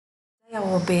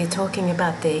we'll be talking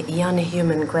about the Eieyani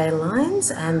human grail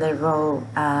lines and their role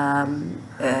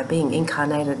being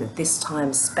incarnated at this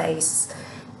time space.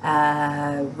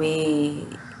 We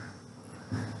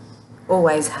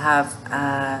always have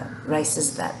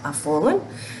races that are fallen,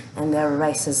 and there are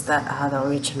races that are the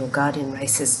original guardian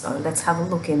races. So let's have a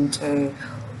look into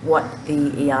what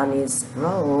the Eieyanis'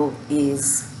 role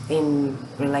is in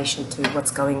relation to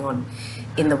what's going on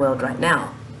in the world right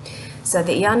now. So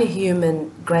the Eieyani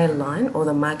human grail line, or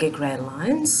the Magi grail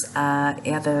lines, are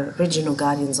the original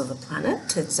guardians of the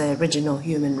planet. It's the original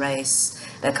human race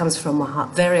that comes from a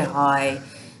very high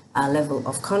level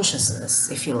of consciousness,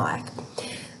 if you like.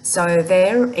 So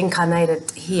they're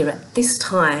incarnated here at this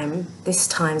time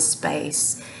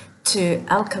space, to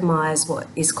alchemize what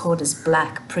is called as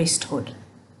black priesthood.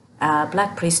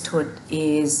 Black priesthood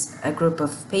is a group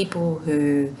of people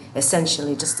who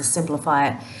essentially, just to simplify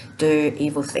it, do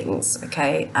evil things,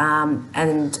 okay?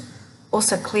 And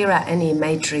also clear out any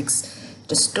matrix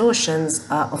distortions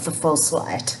of the false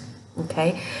light,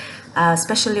 okay?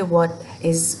 Especially what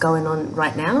is going on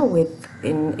right now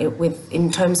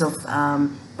in terms of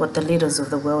what the leaders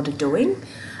of the world are doing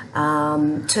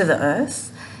to the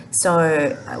earth.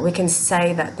 So we can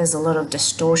say that there's a lot of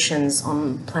distortions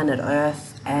on planet Earth,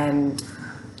 and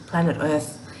planet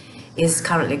Earth is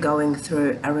currently going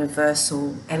through a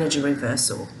energy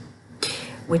reversal,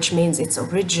 which means its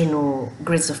original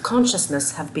grids of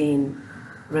consciousness have been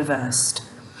reversed.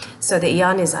 So the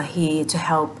Eieyanis are here to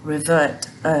help revert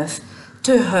Earth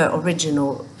to her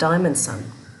original diamond sun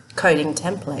coding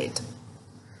template.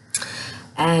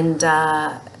 And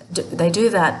they do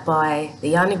that by,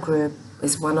 the Eieyani group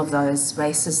is one of those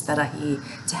races that are here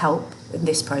to help in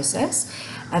this process.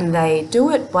 And they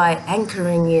do it by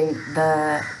anchoring in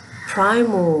the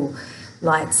primal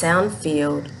light sound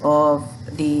field of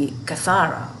the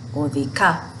Kathara, or the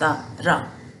Kathara,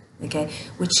 okay,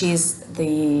 which is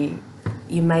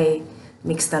you may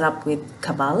mix that up with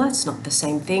Kabbalah. It's not the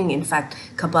same thing. In fact,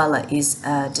 Kabbalah is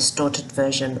a distorted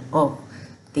version of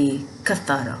the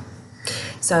Kathara.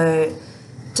 So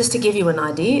just to give you an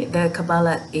idea, the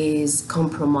Kabbalah is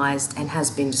compromised and has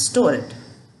been distorted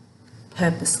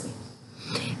purposely.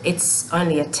 It's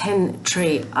only a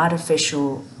 10-tree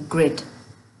artificial grid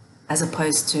as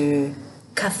opposed to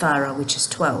Kathara, which is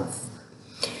 12.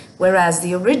 Whereas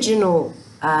the original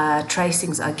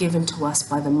tracings are given to us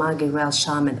by the Magi Grail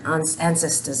shaman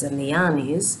ancestors and the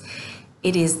Yanis.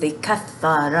 It is the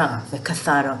Kathara,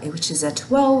 which is a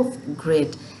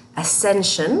 12-grid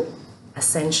ascension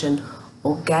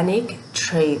organic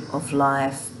tree of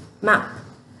life map.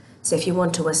 So if you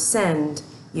want to ascend,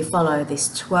 you follow this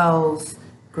 12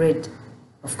 grid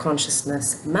of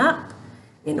consciousness map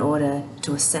in order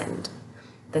to ascend.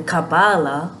 The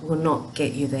Kabbalah will not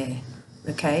get you there,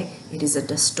 okay? It is a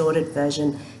distorted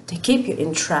version to keep you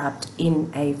entrapped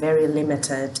in a very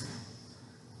limited,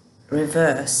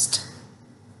 reversed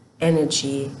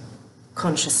energy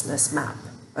consciousness map,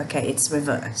 okay? It's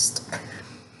reversed.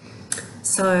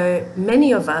 So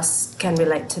many of us can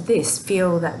relate to this,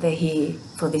 feel that they're here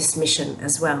for this mission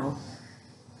as well.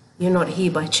 You're not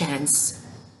here by chance.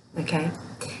 Okay,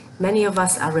 many of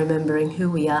us are remembering who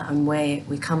we are and where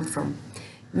we come from.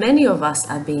 Many of us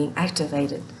are being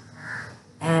activated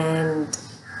and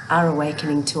are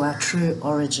awakening to our true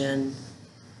origin,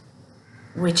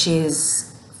 which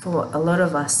is, for a lot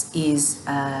of us, is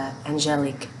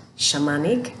angelic,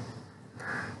 shamanic.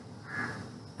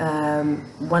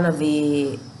 One of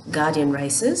the guardian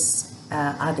races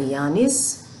are the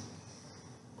Yanis,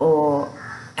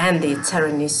 and the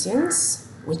Taranisians,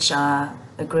 which are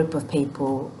a group of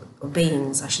people, or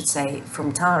beings, I should say,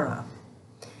 from Tara.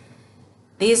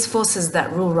 These forces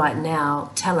that rule right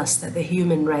now tell us that the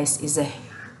human race is a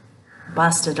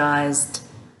bastardized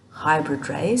hybrid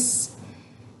race,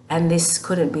 and this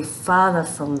couldn't be farther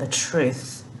from the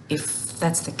truth. If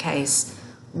that's the case,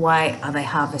 why are they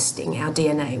harvesting our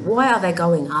DNA? Why are they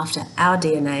going after our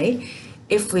DNA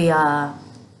if we are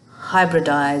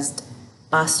hybridized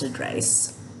bastard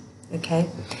race? Okay?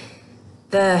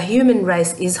 The human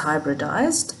race is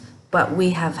hybridized, but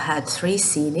we have had 3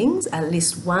 seedings, at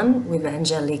least one with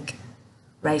angelic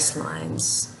race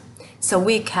lines. So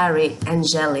we carry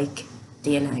angelic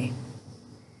DNA.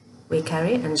 We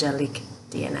carry angelic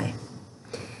DNA.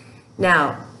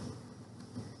 Now,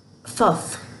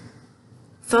 Thoth.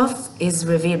 Thoth is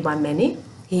revered by many.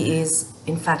 He is,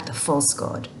 in fact, a false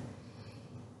god.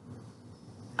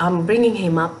 I'm bringing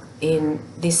him up in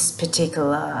this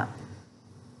particular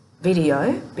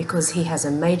video because he has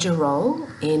a major role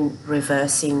in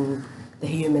reversing the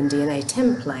human DNA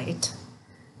template.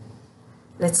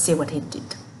 Let's see what he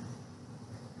did.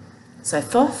 So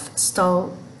Thoth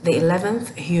stole the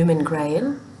 11th human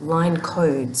grail line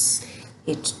codes.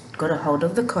 He got a hold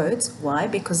of the codes. Why?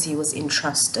 Because he was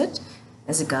entrusted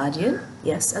as a guardian.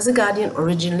 Yes, as a guardian.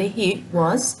 Originally, he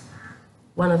was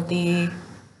one of the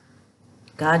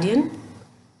guardian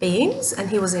beings, and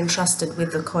he was entrusted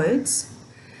with the codes.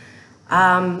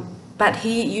 But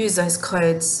he used those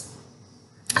codes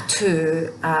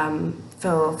to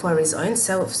for his own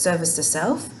service to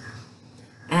self,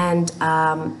 and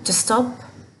to stop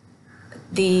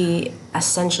the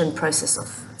ascension process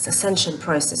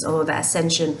or the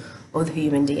ascension of the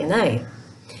human DNA.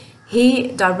 He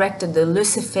directed the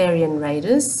Luciferian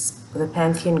raiders, the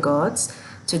pantheon gods,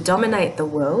 to dominate the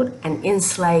world and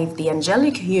enslave the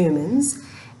angelic humans,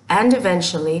 and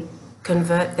eventually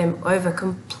convert them over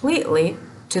completely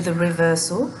to the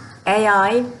reversal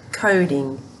AI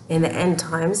coding in the end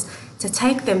times, to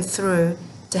take them through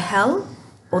to hell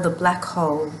or the black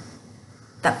hole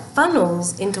that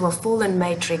funnels into a fallen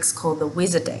matrix called the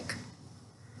Wizardek.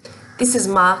 This is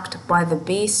marked by the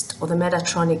beast or the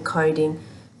Metatronic coding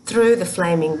through the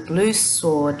flaming blue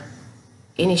sword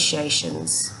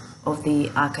initiations of the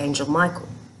Archangel Michael.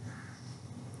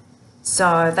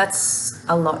 So that's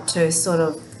a lot to sort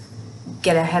of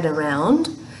get a head around.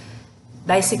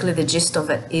 Basically, the gist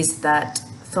of it is that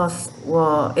Thoth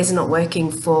is not working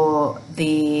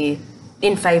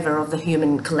in favor of the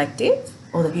human collective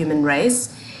or the human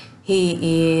race.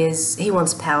 He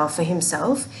wants power for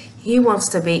himself. He wants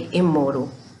to be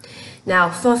immortal. Now,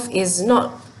 Thoth is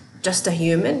not just a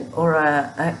human or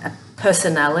a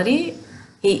personality.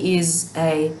 He is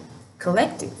a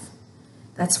collective.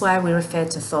 That's why we refer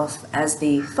to Thoth as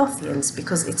the Thothians,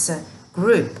 because it's a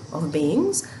group of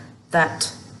beings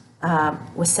that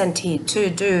were sent here to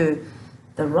do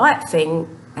the right thing,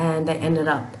 and they ended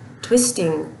up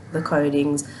twisting the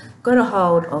codings, got a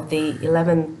hold of the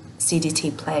 11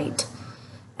 CDT plate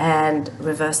and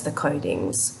reversed the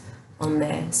codings on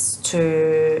there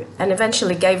and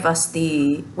eventually gave us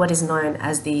what is known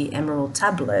as the Emerald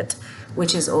Tablet,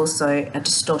 which is also a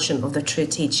distortion of the true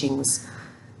teachings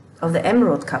of the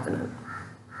Emerald Covenant.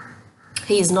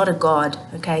 He is not a god,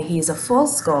 okay? He is a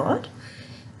false god.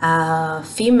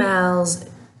 Females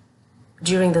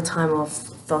during the time of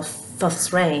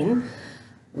Thoth's reign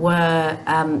were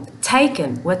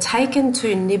taken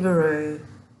to Nibiru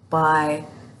by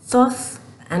Thoth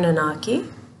Anunnaki,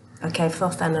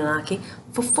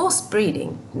 for forced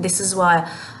breeding. This is why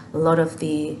a lot of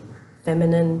the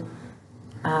feminine,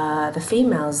 the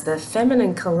females, the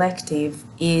feminine collective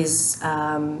has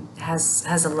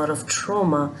a lot of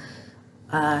trauma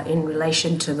in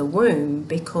relation to the womb,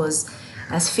 because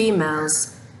as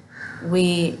females,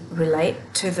 we relate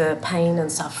to the pain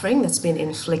and suffering that's been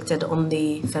inflicted on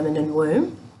the feminine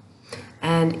womb,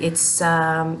 and it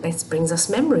brings us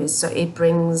memories. So it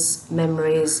brings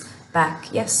memories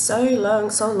back, yes, so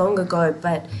long ago,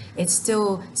 but it's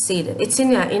still seated. It's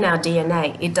in our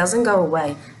DNA. It doesn't go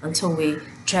away until we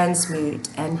transmute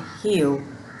and heal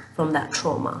from that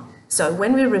trauma. So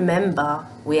when we remember,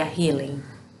 we are healing.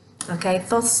 Okay,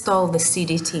 Thoth stole the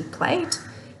CDT plate.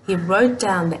 He wrote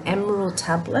down the Emerald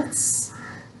Tablets,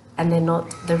 and they're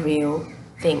not the real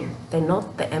thing. They're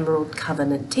not the Emerald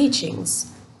Covenant teachings.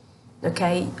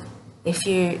 Okay, if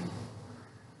you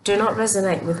do not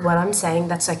resonate with what I'm saying,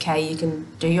 that's okay. You can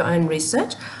do your own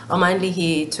research. I'm only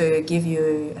here to give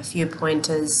you a few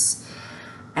pointers,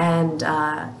 and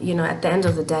at the end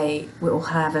of the day, we all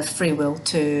have a free will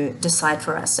to decide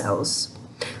for ourselves.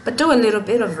 But do a little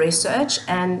bit of research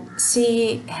and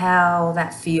see how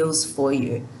that feels for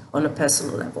you on a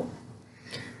personal level.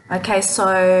 Okay, so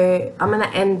I'm going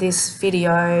to end this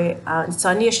video. It's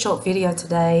only a short video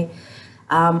today.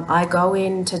 I go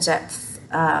into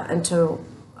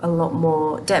a lot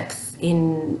more depth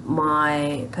in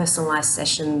my personalized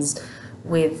sessions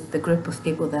with the group of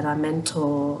people that I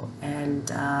mentor and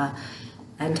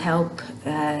help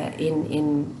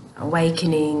in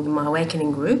awakening, my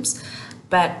awakening groups.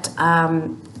 But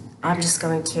I'm just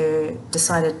going to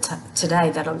decide today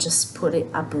that I'll just put it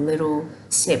up a little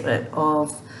snippet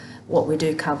of what we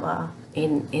do cover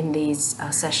in these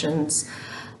sessions.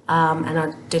 And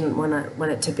I didn't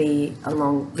want it to be a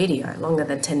long video, longer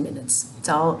than 10 minutes.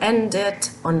 So I'll end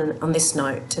it on this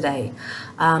note today.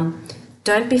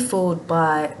 Don't be fooled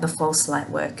by the false light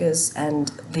workers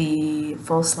and the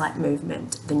false light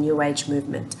movement, the New Age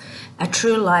movement. A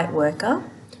true light worker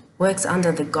works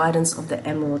under the guidance of the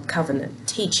Emerald Covenant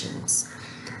teachings,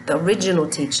 the original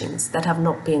teachings that have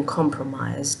not been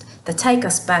compromised, that take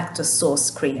us back to Source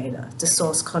Creator, to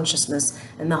Source Consciousness,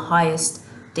 and the highest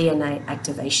DNA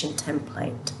activation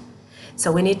template.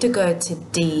 So we need to go to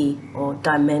D, or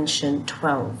Dimension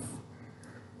 12.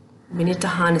 We need to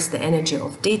harness the energy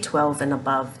of D12 and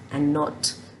above, and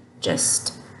not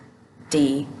just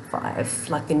D5,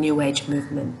 like the New Age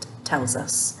movement tells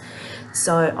us.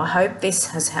 So I hope this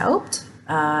has helped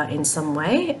in some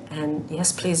way. And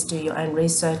yes, please do your own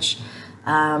research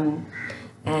and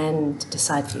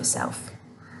decide for yourself.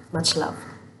 Much love.